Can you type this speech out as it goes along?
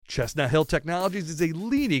Chestnut Hill Technologies is a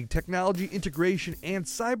leading technology integration and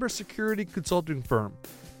cybersecurity consulting firm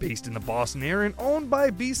based in the Boston area and owned by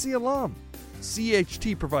a BC alum.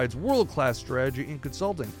 CHT provides world-class strategy and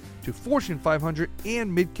consulting to Fortune 500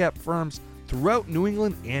 and mid-cap firms throughout New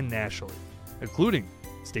England and nationally, including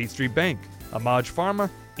State Street Bank, Amaj Pharma,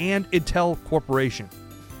 and Intel Corporation.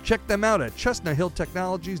 Check them out at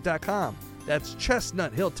chestnuthilltechnologies.com. That's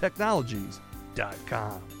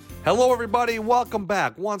chestnuthilltechnologies.com. Hello, everybody. Welcome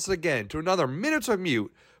back once again to another Minutes of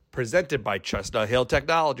Mute presented by Chestnut Hill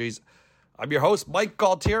Technologies. I'm your host, Mike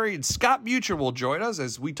Galtieri, and Scott Mutual will join us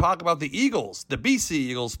as we talk about the Eagles, the BC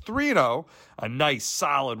Eagles 3-0, a nice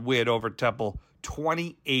solid win over Temple,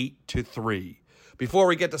 28-3. Before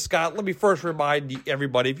we get to Scott, let me first remind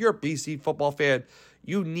everybody, if you're a BC football fan,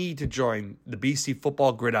 you need to join the BC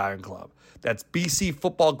Football Gridiron Club. That's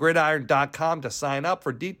bcfootballgridiron.com to sign up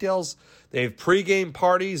for details. They have pregame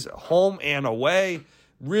parties, home and away.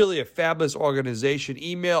 Really a fabulous organization.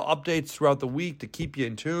 Email updates throughout the week to keep you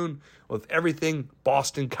in tune with everything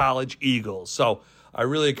Boston College Eagles. So I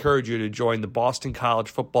really encourage you to join the Boston College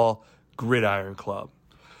Football Gridiron Club.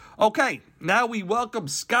 Okay, now we welcome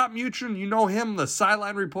Scott Mutryn. You know him, the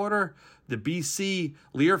sideline reporter, the BC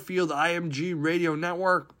Learfield IMG Radio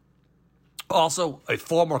Network. Also, a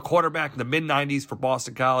former quarterback in the mid-90s for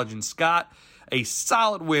Boston College. And Scott, a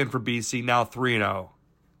solid win for BC, now 3-0.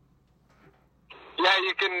 Yeah,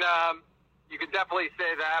 you can definitely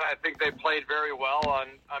say that. I think they played very well on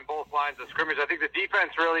both lines of scrimmage. I think the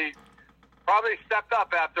defense really probably stepped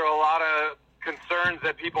up after a lot of concerns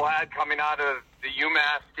that people had coming out of the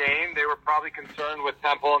UMass game. They were probably concerned with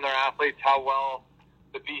Temple and their athletes, how well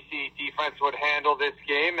the BC defense would handle this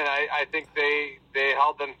game, and I think they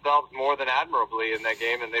held themselves more than admirably in that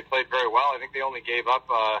game, and they played very well. I think they only gave up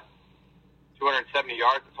 270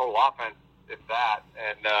 yards of total offense, if that,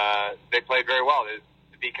 and they played very well.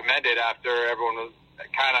 To be commended after everyone was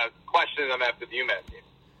kind of questioning them after the UMass game.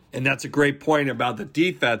 And that's a great point about the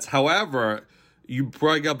defense. However, you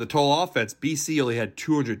bring up the total offense. BC only had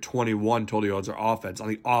 221 total yards of offense on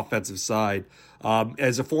the offensive side.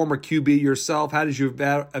 As a former QB yourself, how did you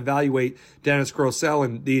evaluate Dennis Grosel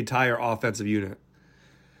and the entire offensive unit?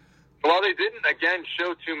 Well, they didn't, again,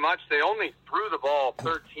 show too much. They only threw the ball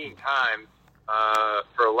 13 times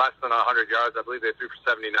for less than 100 yards. I believe they threw for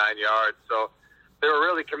 79 yards. So they were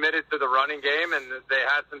really committed to the running game, and they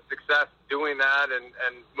had some success doing that and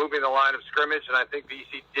moving the line of scrimmage. And I think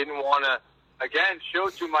BC didn't want to, again, show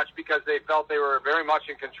too much because they felt they were very much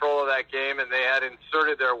in control of that game, and they had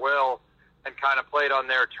inserted their will and kind of played on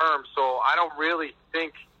their terms. So I don't really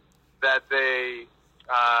think that they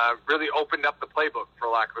really opened up the playbook, for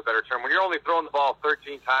lack of a better term. When you're only throwing the ball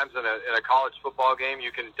 13 times in a college football game,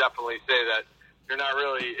 you can definitely say that you're not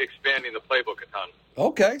really expanding the playbook a ton.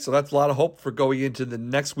 Okay, so that's a lot of hope for going into the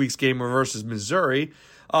next week's game versus Missouri.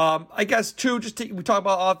 I guess, too, we talk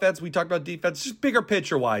about offense, we talk about defense, just bigger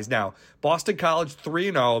picture-wise now. Boston College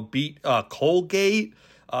 3-0 beat Colgate,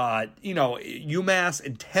 UMass,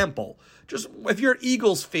 and Temple. Just if you're an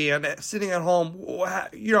Eagles fan sitting at home,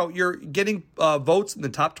 you're getting votes in the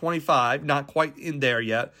top 25, not quite in there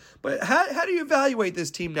yet. But how do you evaluate this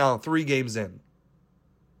team now 3 games in?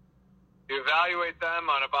 You evaluate them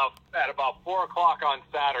at about 4 o'clock on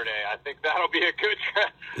Saturday. I think that'll be a good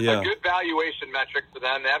valuation metric for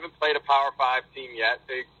them. They haven't played a Power 5 team yet.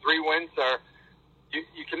 3 wins are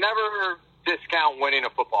you can never discount winning a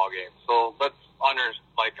football game. So let's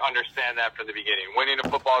understand that from the beginning. Winning a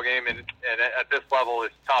football game and at this level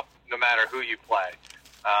is tough no matter who you play.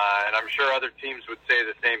 And I'm sure other teams would say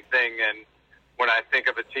the same thing. And when I think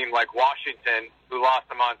of a team like Washington, who lost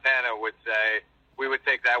to Montana, would say, we would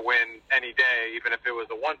take that win any day, even if it was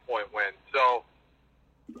a 1-point win. So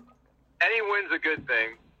any win's a good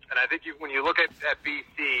thing. And I think when you look at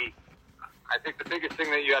BC, I think the biggest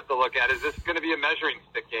thing that you have to look at is this is going to be a measuring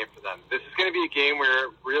stick game for them. This is going to be a game where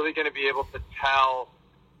you're really going to be able to tell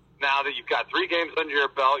now that you've got 3 games under your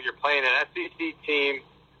belt, you're playing an SEC team,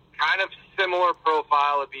 kind of similar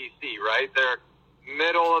profile of BC, right? They're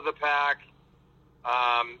middle of the pack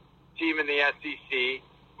team in the SEC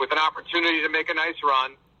with an opportunity to make a nice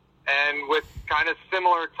run and with kind of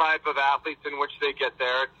similar type of athletes in which they get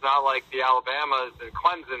there. It's not like the Alabamas and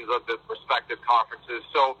Clemsons of the respective conferences.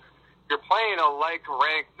 So you're playing a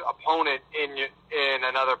like-ranked opponent in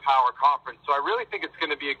another power conference. So I really think it's going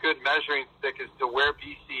to be a good measuring stick as to where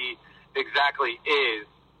BC exactly is.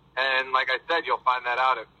 And like I said, you'll find that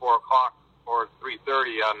out at 4 o'clock or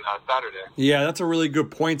 3:30 on Saturday. Yeah, that's a really good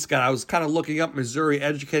point, Scott. I was kind of looking up Missouri,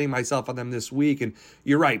 educating myself on them this week, and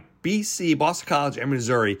you're right. BC, Boston College, and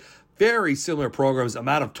Missouri, very similar programs.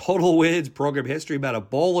 Amount of total wins, program history, amount of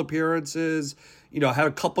bowl appearances, had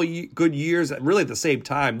a couple good years, really at the same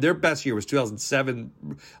time. Their best year was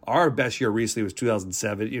 2007. Our best year recently was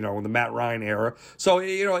 2007, in the Matt Ryan era. So,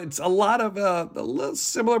 it's a lot of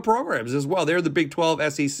similar programs as well. They're the Big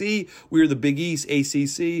 12 SEC. We're the Big East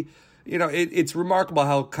ACC. It's remarkable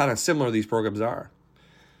how kind of similar these programs are.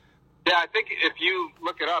 Yeah, I think if you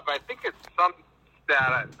look it up, I think it's some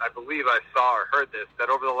stat, I believe I saw or heard this, that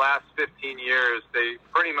over the last 15 years, they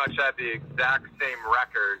pretty much had the exact same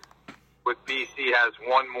record, with BC has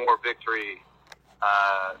one more victory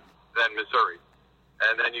than Missouri.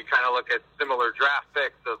 And then you kind of look at similar draft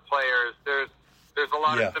picks of players. There's a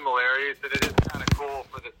lot of similarities, and it is kind of cool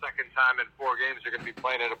for the second time in 4 games you're going to be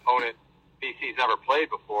playing an opponent BC's never played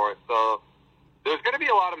before. So there's going to be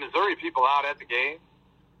a lot of Missouri people out at the game.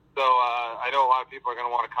 So I know a lot of people are going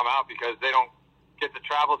to want to come out because they don't get to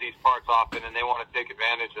travel these parts often, and they want to take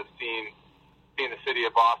advantage of seeing the city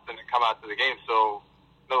of Boston and come out to the game. So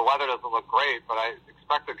the weather doesn't look great, but I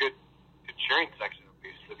expect a good cheering section at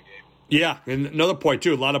least for the game. Yeah, and another point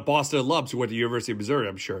too, a lot of Boston alums who went to the University of Missouri,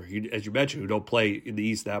 I'm sure, as you mentioned, who don't play in the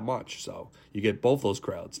East that much. So you get both those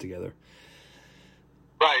crowds together.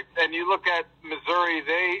 Right, and you look at Missouri,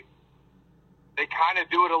 they kind of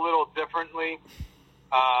do it a little differently.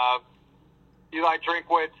 Eli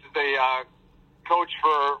Drinkwitz, the coach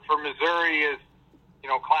for Missouri, is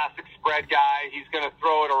classic spread guy. He's going to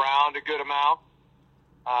throw it around a good amount.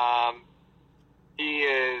 He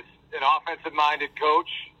is an offensive-minded coach.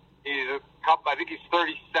 I think he's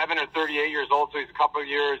 37 or 38 years old, so he's a couple of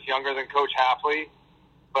years younger than Coach Hafley.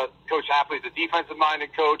 But Coach Hafley's a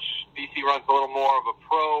defensive-minded coach. BC runs a little more of a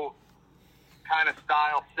pro kind of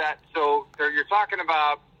style set. So you're talking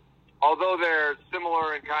about, although they're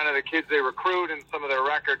similar in kind of the kids they recruit and some of their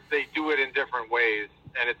records, they do it in different ways.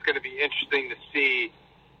 And it's going to be interesting to see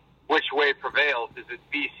which way prevails. Is it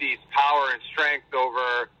BC's power and strength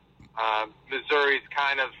over Missouri's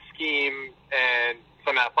kind of scheme and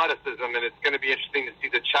some athleticism? And it's going to be interesting to see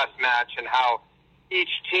the chess match and how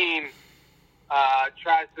each team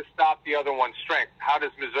tries to stop the other one's strength. How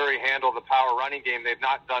does Missouri handle the power running game? They've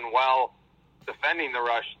not done well defending the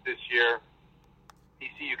rush this year.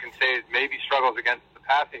 BC, you can say, maybe struggles against the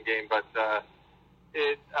passing game, but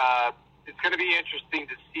it's going to be interesting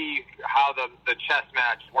to see how the chess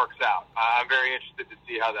match works out. I'm very interested to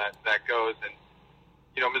see how that goes. And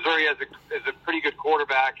Missouri has a pretty good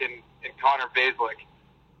quarterback in Connor Baselick,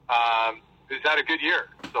 who's had a good year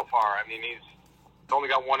so far. I mean, he's only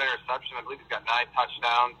got 1 interception. I believe he's got 9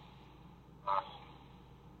 touchdowns,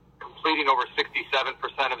 completing over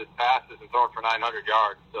 67% of his passes and throwing for 900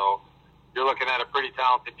 yards. So you're looking at a pretty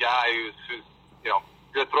talented guy who's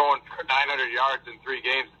you're throwing for 900 yards in 3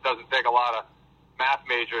 games. It doesn't take a lot of math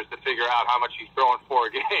majors to figure out how much he's throwing for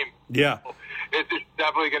a game. Yeah. So it's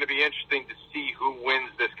definitely going to be interesting to see who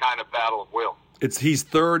wins this kind of battle of will. He's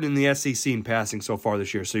 3rd in the SEC in passing so far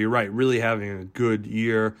this year. So you're right, really having a good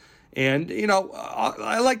year. And,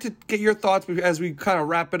 I like to get your thoughts as we kind of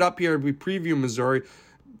wrap it up here and we preview Missouri.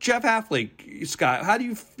 Jeff Hafley, Scott, how do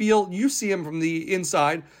you feel? You see him from the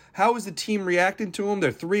inside. How is the team reacting to him?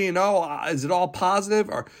 They're 3-0. Is it all positive?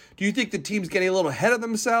 Or do you think the team's getting a little ahead of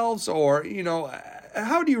themselves? Or,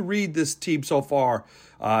 how do you read this team so far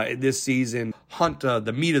this season?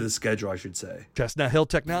 The meat of the schedule, I should say. Chestnut Hill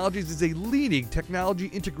Technologies is a leading technology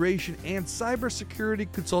integration and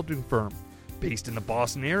cybersecurity consulting firm based in the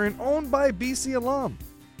Boston area and owned by a BC alum.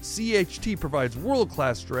 CHT provides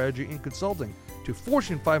world-class strategy and consulting to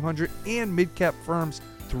Fortune 500 and mid-cap firms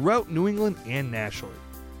throughout New England and nationally,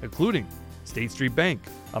 including State Street Bank,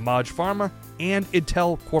 Amaj Pharma, and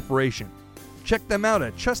Intel Corporation. Check them out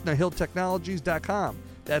at ChestnutHillTechnologies.com.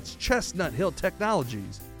 That's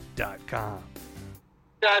ChestnutHillTechnologies.com.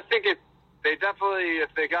 Yeah, I think they definitely,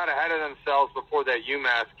 if they got ahead of themselves before that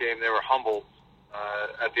UMass game, they were humbled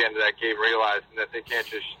at the end of that game, realizing that they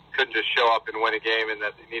couldn't just show up and win a game, and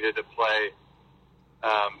that they needed to play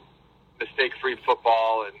mistake-free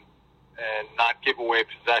football and not give away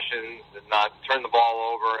possessions and not turn the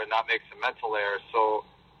ball over and not make some mental errors. So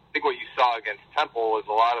I think what you saw against Temple is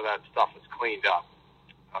a lot of that stuff is cleaned up,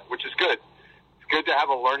 which is good. It's good to have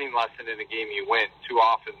a learning lesson in a game you win. Too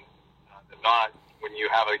often than not, when you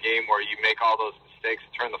have a game where you make all those mistakes,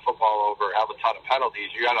 turn the football over, have a ton of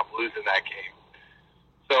penalties, you end up losing that game.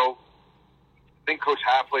 So I think Coach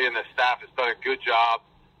Hafley and the staff has done a good job.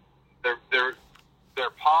 They're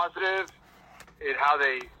positive in how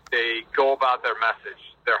they go about their message.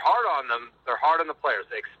 They're hard on them. They're hard on the players.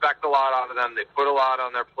 They expect a lot out of them. They put a lot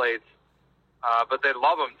on their plates, but they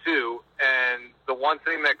love them too. And the one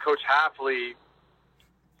thing that Coach Hafley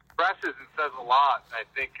expresses and says a lot, I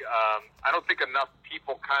think, I don't think enough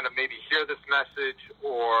people kind of maybe hear this message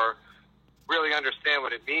or really understand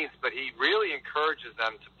what it means, but he really encourages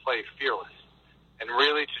them to play fearless and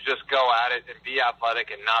really to just go at it and be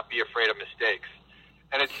athletic and not be afraid of mistakes.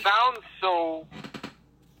 And it sounds so,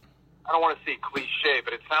 I don't want to say cliche,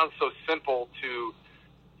 but it sounds so simple to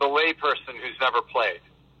the layperson who's never played.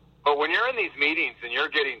 But when you're in these meetings and you're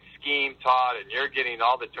getting scheme taught and you're getting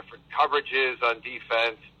all the different coverages on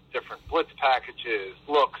defense, different blitz packages,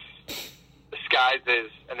 looks,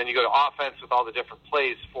 disguises, and then you go to offense with all the different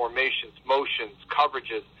plays, formations, motions,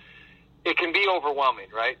 coverages, it can be overwhelming,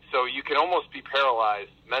 right? So you can almost be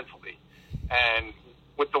paralyzed mentally. And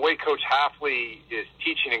with the way Coach Hafley is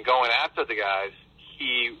teaching and going after the guys,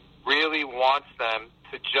 he really wants them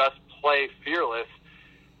to just play fearless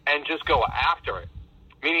and just go after it.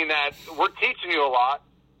 Meaning that we're teaching you a lot,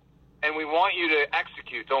 and we want you to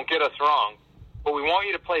execute. Don't get us wrong. But we want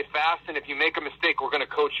you to play fast, and if you make a mistake, we're going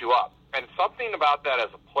to coach you up. And something about that as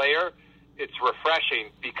a player, it's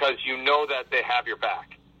refreshing because you know that they have your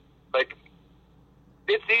back. Like,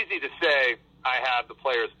 it's easy to say, I have the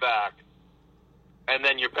player's back, and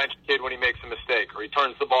then you bench a kid when he makes a mistake, or he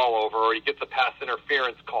turns the ball over, or he gets a pass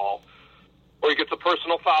interference call, or he gets a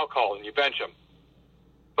personal foul call, and you bench him.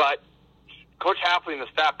 But Coach Hafley and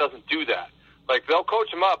the staff doesn't do that. Like, they'll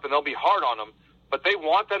coach them up, and they'll be hard on them, but they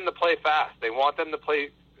want them to play fast. They want them to play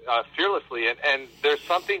fearlessly. And there's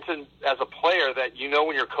something to, as a player, that you know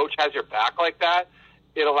when your coach has your back like that,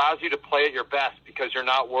 it allows you to play at your best because you're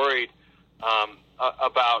not worried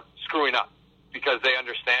about screwing up because they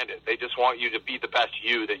understand it. They just want you to be the best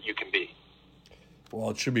you that you can be. Well,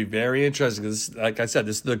 it should be very interesting. This, like I said,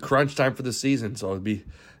 this is the crunch time for the season, so it'll be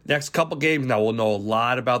next couple games now. We'll know a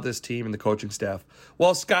lot about this team and the coaching staff.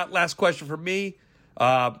 Well, Scott, last question for me.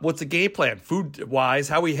 What's the game plan, food-wise?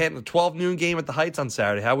 How we handle the 12 noon game at the Heights on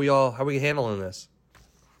Saturday? How we handling this?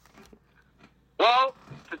 Well,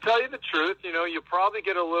 to tell you the truth, you'll probably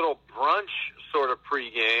get a little brunch sort of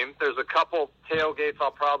pregame. There's a couple tailgates I'll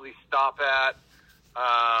probably stop at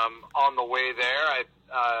on the way there. I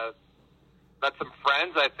met some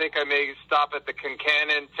friends. I think I may stop at the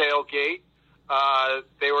Concannon tailgate.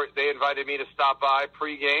 They invited me to stop by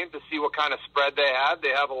pregame to see what kind of spread they have.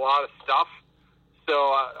 They have a lot of stuff.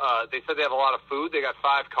 So they said they have a lot of food. They got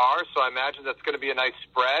 5 cars, so I imagine that's going to be a nice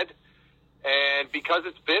spread. And because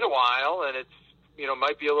it's been a while and it's,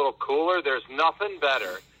 might be a little cooler, there's nothing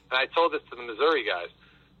better. And I told this to the Missouri guys.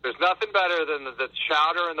 There's nothing better than the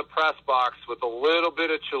chowder in the press box with a little bit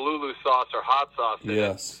of Cholula sauce or hot sauce in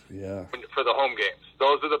it for the home games.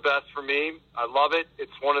 Those are the best for me. I love it.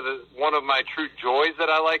 It's one of my true joys that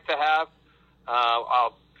I like to have.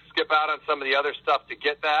 I'll skip out on some of the other stuff to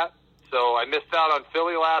get that. So I missed out on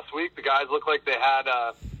Philly last week. The guys looked like they had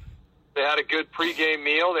a good pregame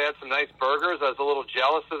meal. They had some nice burgers. I was a little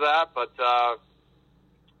jealous of that, but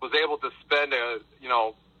was able to spend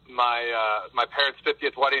my parents'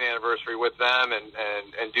 50th wedding anniversary with them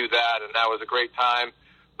and do that, and that was a great time.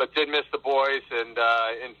 But did miss the boys and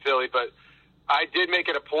in Philly. But I did make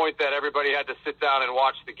it a point that everybody had to sit down and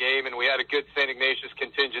watch the game, and we had a good St. Ignatius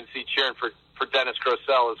contingency cheering for Dennis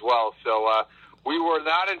Grosel as well. So we were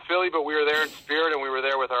not in Philly, but we were there in spirit, and we were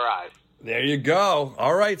there with our eyes. There you go.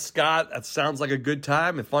 All right, Scott. That sounds like a good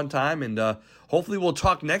time, a fun time, and hopefully we'll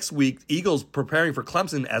talk next week. Eagles preparing for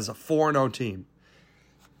Clemson as a 4-0 team.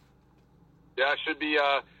 Yeah, should be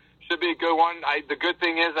a good one. The good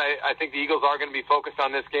thing is I think the Eagles are going to be focused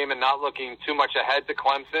on this game and not looking too much ahead to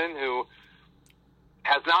Clemson, who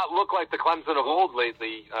has not looked like the Clemson of old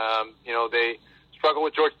lately. They struggled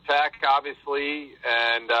with Georgia Tech, obviously,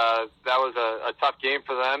 and that was a tough game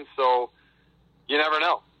for them. So you never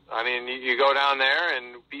know. I mean, you go down there,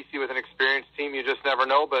 and BC with an experienced team, you just never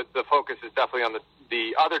know. But the focus is definitely on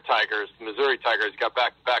the other Tigers, the Missouri Tigers. You got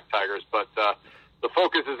back-to-back Tigers, but the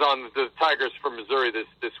focus is on the Tigers from Missouri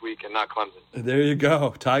this week and not Clemson. There you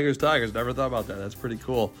go. Tigers. Never thought about that. That's pretty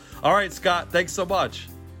cool. All right, Scott, thanks so much.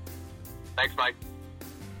 Thanks, Mike.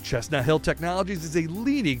 Chestnut Hill Technologies is a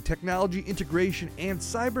leading technology integration and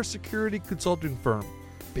cybersecurity consulting firm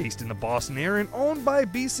based in the Boston area and owned by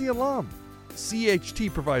BC alum.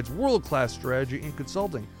 CHT provides world-class strategy and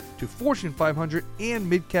consulting to Fortune 500 and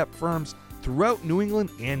mid-cap firms throughout New England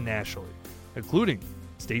and nationally, including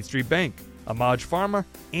State Street Bank, Amaj Pharma,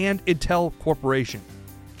 and Intel Corporation.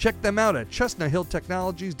 Check them out at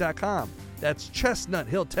ChestnutHillTechnologies.com. That's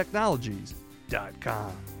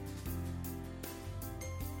ChestnutHillTechnologies.com.